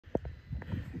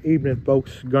Evening,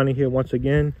 folks. Gunny here once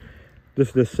again. This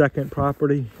is the second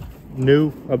property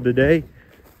new of the day.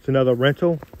 It's another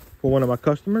rental for one of my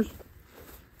customers.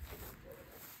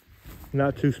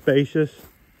 Not too spacious.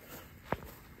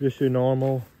 Just your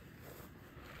normal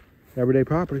everyday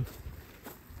property.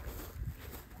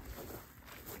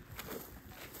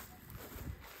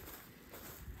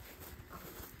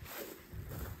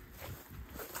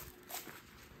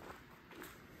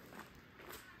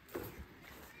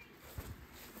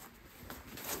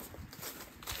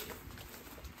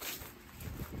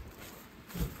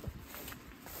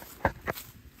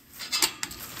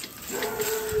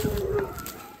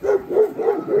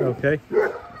 Okay.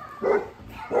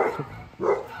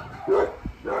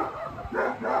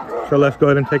 So let's go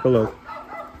ahead and take a look.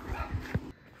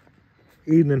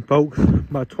 Evening, folks.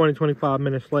 About 20-25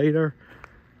 minutes later,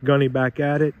 Gunny back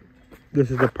at it.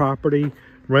 This is the property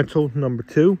rental number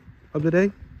 2 of the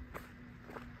day.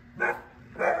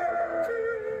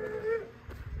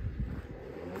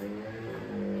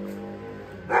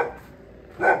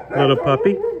 Little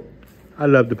puppy. I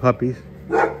love the puppies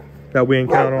that we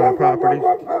encounter on the property.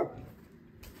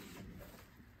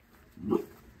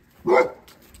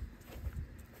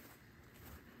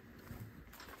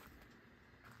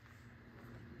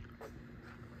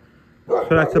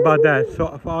 So that's about that.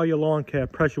 So for all your lawn care,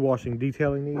 pressure washing,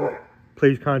 detailing needs,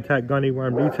 please contact Gunny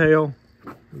Worm Detail.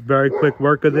 Very quick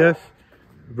work of this.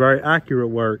 Very accurate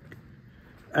work.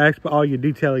 Ask for all your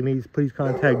detailing needs. Please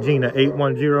contact Gina,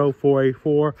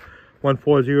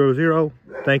 810-484-1400.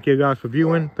 Thank you guys for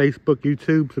viewing. Facebook,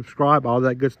 YouTube, subscribe, all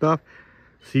that good stuff.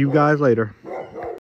 See you guys later.